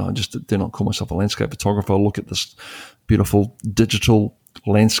the reasons I just do not call myself a landscape photographer, I look at this beautiful digital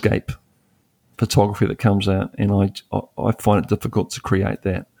landscape photography that comes out, and I find it difficult to create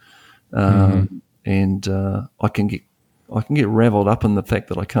that. And I can get raveled up in the fact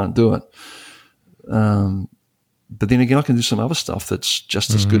that I can't do it. But then again, I can do some other stuff that's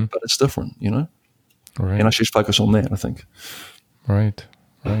just as good, but it's different, Right. And I should focus on that, I think. Right.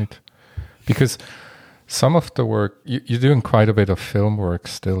 Because some of the work, you're doing quite a bit of film work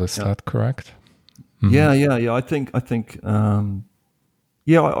still. Is that correct? Yeah. I think. I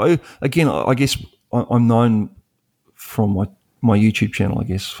guess I'm known from my YouTube channel, I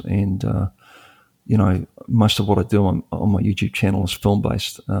guess, and most of what I do on my YouTube channel is film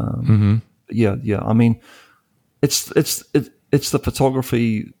based. Yeah. I mean, it's the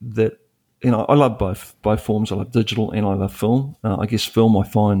photography that, I love both forms. I love digital and I love film. I guess film I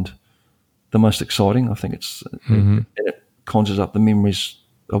find the most exciting. I think it conjures up the memories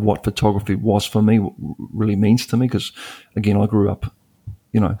of what photography was for me, what really means to me. Because again, I grew up,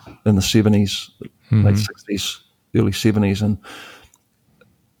 in the 70s, late 60s, early 70s, and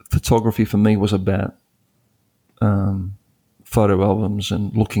photography for me was about photo albums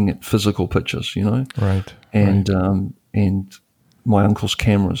and looking at physical pictures, Right. And my uncle's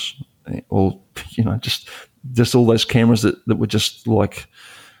cameras, or just all those cameras that were just like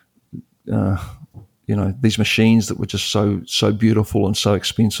these machines that were just so beautiful and so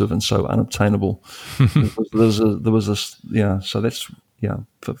expensive and so unobtainable. there was this, so that's,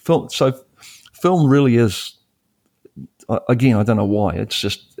 so film really is, again, I don't know why, it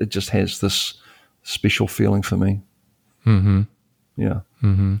just has this special feeling for me. But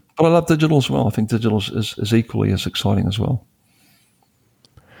I love digital as well. I think digital is equally as exciting as well.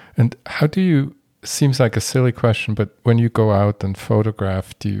 And how do you, seems like a silly question, but when you go out and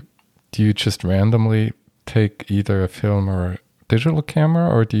photograph, do you just randomly take either a film or a digital camera,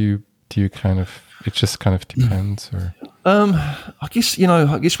 or do you kind of, it just kind of depends? Or I guess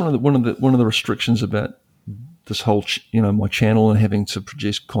one of the restrictions about this whole my channel and having to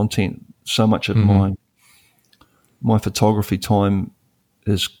produce content, so much of my photography time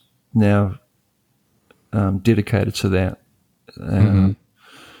is now dedicated to that.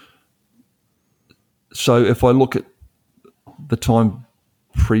 So if I look at the time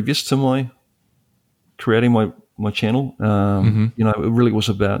previous to my creating my channel, it really was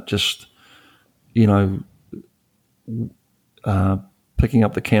about just, picking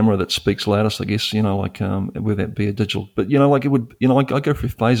up the camera that speaks loudest, I guess, whether that be a digital, but like it would, I go through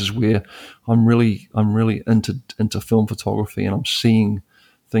phases where I'm really into film photography, and I'm seeing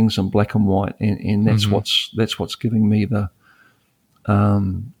things in black and white, and that's what's giving me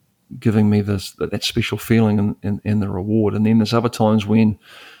that special feeling and the reward. And then there's other times when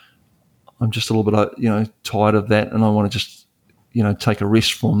I'm just a little bit, tired of that, and I want to just, take a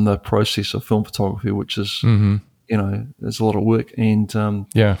rest from the process of film photography, which is, there's a lot of work, and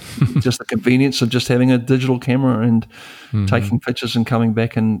just the convenience of just having a digital camera and taking pictures and coming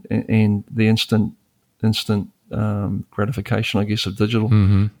back, and the instant gratification, I guess, of digital.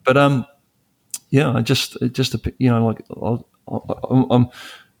 But I'm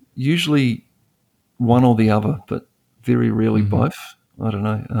usually one or the other, but very rarely both. I don't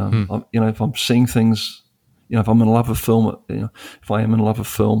know. If I'm seeing things, if I'm in love with film, if I am in love with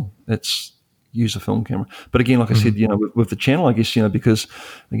film, it's use a film camera. But again, like I said, with the channel, I guess, because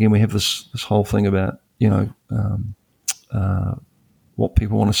again, we have this whole thing about, what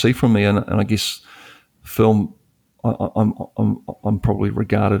people want to see from me. And I guess film, I'm probably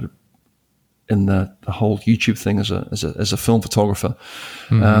regarded in the whole YouTube thing as a film photographer.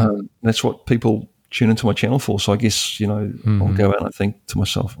 That's what people tune into my channel for. So I guess, I'll go out and I think to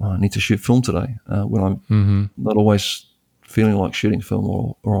myself, I need to shoot film today, when I'm not always feeling like shooting film,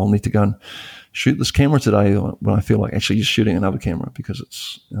 or I'll need to go and shoot this camera today when I feel like actually just shooting another camera, because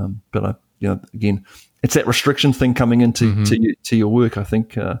it's, again, it's that restriction thing coming into to your work. I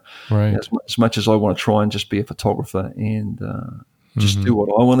think right. as much as I want to try and just be a photographer and just do what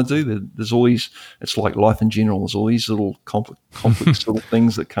I want to do, there's all these, it's like life in general, there's all these little complex little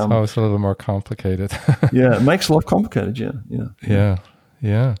things that come. Oh, it's a little more complicated. Yeah, it makes life complicated,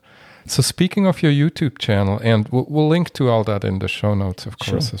 Yeah. So speaking of your YouTube channel, and we'll link to all that in the show notes, of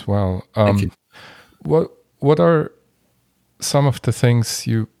course, as well. Thank you. What are some of the things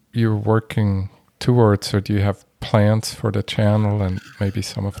you're working towards, or do you have plans for the channel and maybe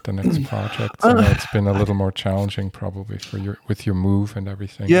some of the next projects? I know it's been a little more challenging probably with your move and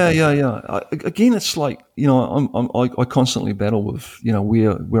everything. Yeah. Again, it's like, I constantly battle with,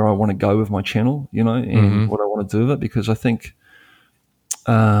 where I want to go with my channel, and what I want to do with it, because I think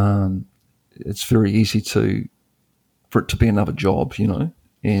it's very easy for it to be another job,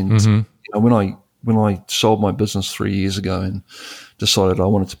 and when I sold my business 3 years ago and decided I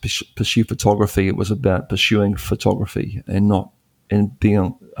wanted to pursue photography, it was about pursuing photography and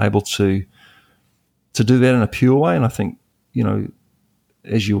being able to do that in a pure way. And I think,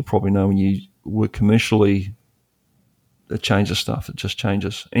 as you will probably know, when you work commercially, it changes stuff. It just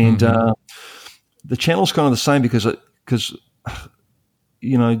changes. And the channel's kind of the same because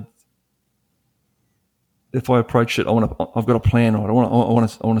if I approach it, I've got a plan. Right? I want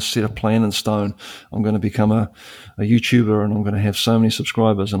to set a plan in stone. I'm going to become a YouTuber, and I'm going to have so many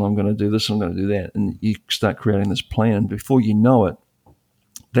subscribers, and I'm going to do this, and I'm going to do that. And you start creating this plan, and before you know it,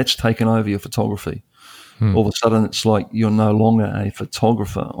 that's taken over your photography. All of a sudden, it's like you're no longer a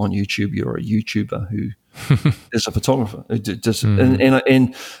photographer on YouTube. You're a YouTuber who is a photographer.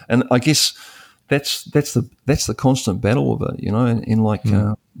 And I guess that's the constant battle with it, and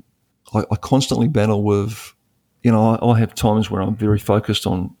I constantly battle with, I'll have times where I'm very focused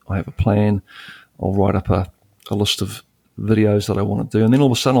on, I have a plan, I'll write up a list of videos that I want to do, and then all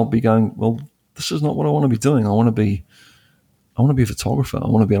of a sudden I'll be going, well, this is not what I want to be doing. I want to be a photographer. I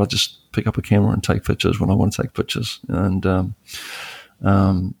want to be able to just pick up a camera and take pictures when I want to take pictures. And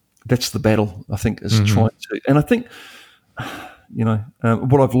that's the battle, I think, is trying to, and I think,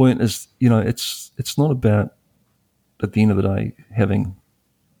 what I've learned is, it's not about, at the end of the day, having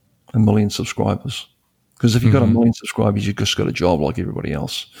 1 million subscribers, because if you've got 1 million subscribers, you've just got a job like everybody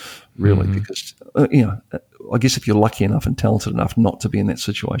else, really. Because I guess if you're lucky enough and talented enough not to be in that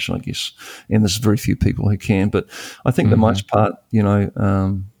situation, I guess, and there's very few people who can. But I think the most part,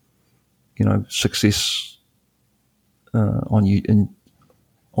 success on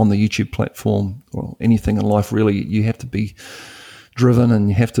the YouTube platform or anything in life, really, you have to be driven and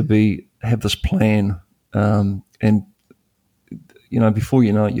you have to have this plan, and before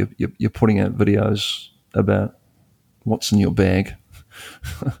you know it, you're putting out videos about what's in your bag,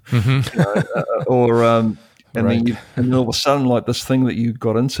 and then all of a sudden, like this thing that you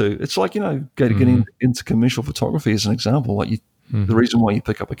got into, it's like getting into commercial photography as an example. Like the reason why you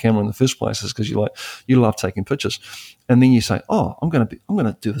pick up a camera in the first place is because you love taking pictures, and then you say, oh, I'm going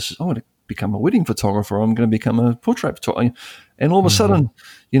to do this. I'm going to become a wedding photographer. I'm going to become a portrait photographer, and all of a sudden,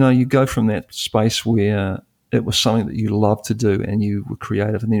 you go from that space where it was something that you loved to do and you were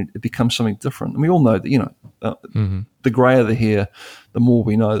creative, and then it becomes something different. And we all know that, the grayer the hair, the more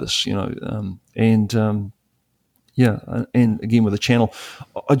we know this, and again with the channel,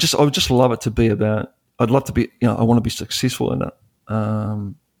 I would just love it to be about, I'd love to be, I want to be successful in it.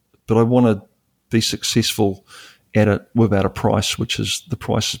 But I want to be successful at it without a price, which is the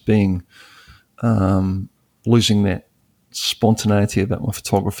price being, losing that spontaneity about my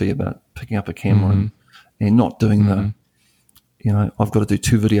photography, about picking up a camera and not doing I've got to do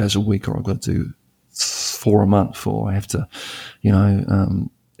 2 videos a week, or I've got to do 4 a month, or I have to,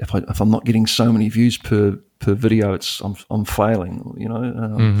 if I'm not getting so many views per video, I'm failing,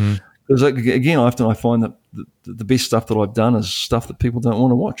 because again, often I find that the best stuff that I've done is stuff that people don't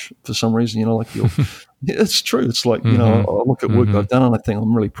want to watch for some reason, it's true. It's like, I look at work I've done and I think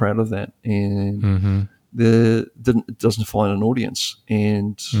I'm really proud of that, and it doesn't find an audience,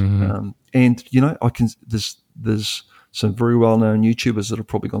 and there's some very well-known YouTubers that have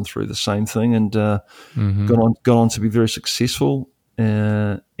probably gone through the same thing and gone on to be very successful,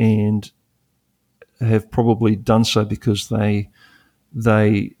 and have probably done so because they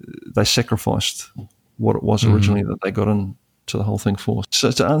sacrificed what it was originally that they got into the whole thing for.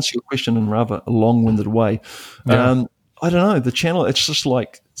 So to answer your question in rather a long-winded way, I don't know, the channel, it's just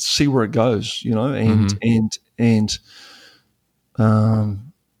like see where it goes, and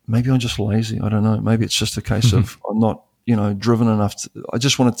maybe I'm just lazy. I don't know. Maybe it's just a case of I'm not, driven enough. I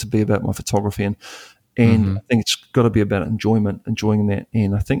just want it to be about my photography, and I think it's got to be about enjoying that.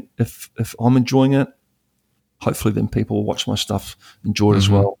 And I think if I'm enjoying it, hopefully then people will watch my stuff, enjoy it as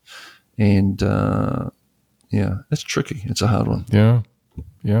well. And it's tricky. It's a hard one.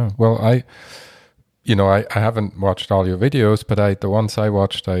 Yeah. Well, I haven't watched all your videos, but the ones I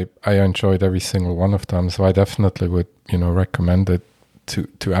watched, I enjoyed every single one of them. So I definitely would, recommend it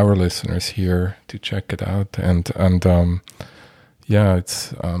to our listeners here to check it out. And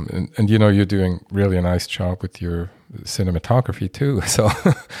it's and you're doing really a nice job with your cinematography too. So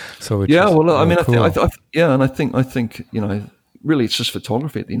I think really it's just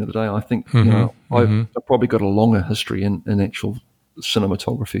photography at the end of the day. I think I've probably got a longer history in actual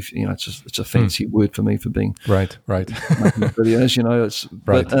cinematography. It's a fancy word for me for being right making videos.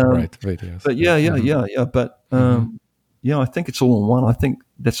 Videos. But I think it's all in one. I think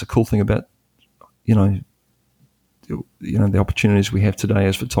that's the cool thing about the opportunities we have today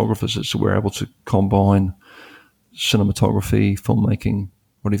as photographers is that we're able to combine cinematography, filmmaking,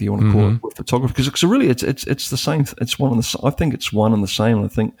 whatever you want to call it, with photography. Because really, it's the same. It's one and the. I think it's one and the same. I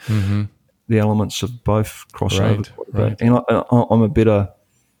think the elements of both cross over. Right. And I'm a better.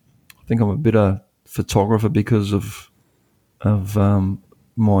 I think I'm a better photographer because of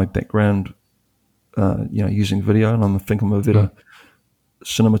my background. Using video, and I think I'm a better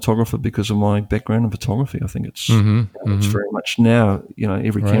cinematographer because of my background in photography. I think it's it's very much now.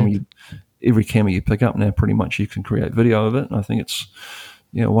 Every camera you pick up now, pretty much you can create video of it. And I think it's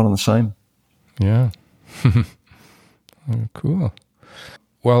one and the same. Yeah. Cool.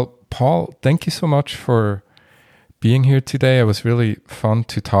 Well, Paul, thank you so much for being here today. It was really fun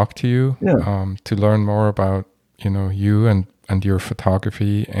to talk to you. To learn more about you and your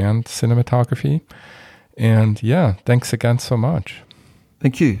photography and cinematography. And thanks again so much.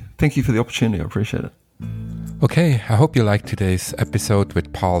 Thank you. Thank you for the opportunity. I appreciate it. Okay, I hope you liked today's episode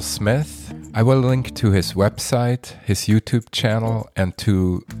with Paul Smith. I will link to his website, his YouTube channel, and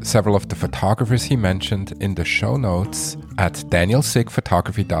to several of the photographers he mentioned in the show notes at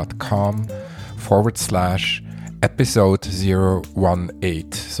danielsigphotography.com/episode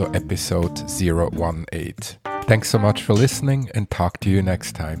 018. So episode 018. Thanks so much for listening, and talk to you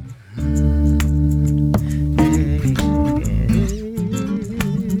next time.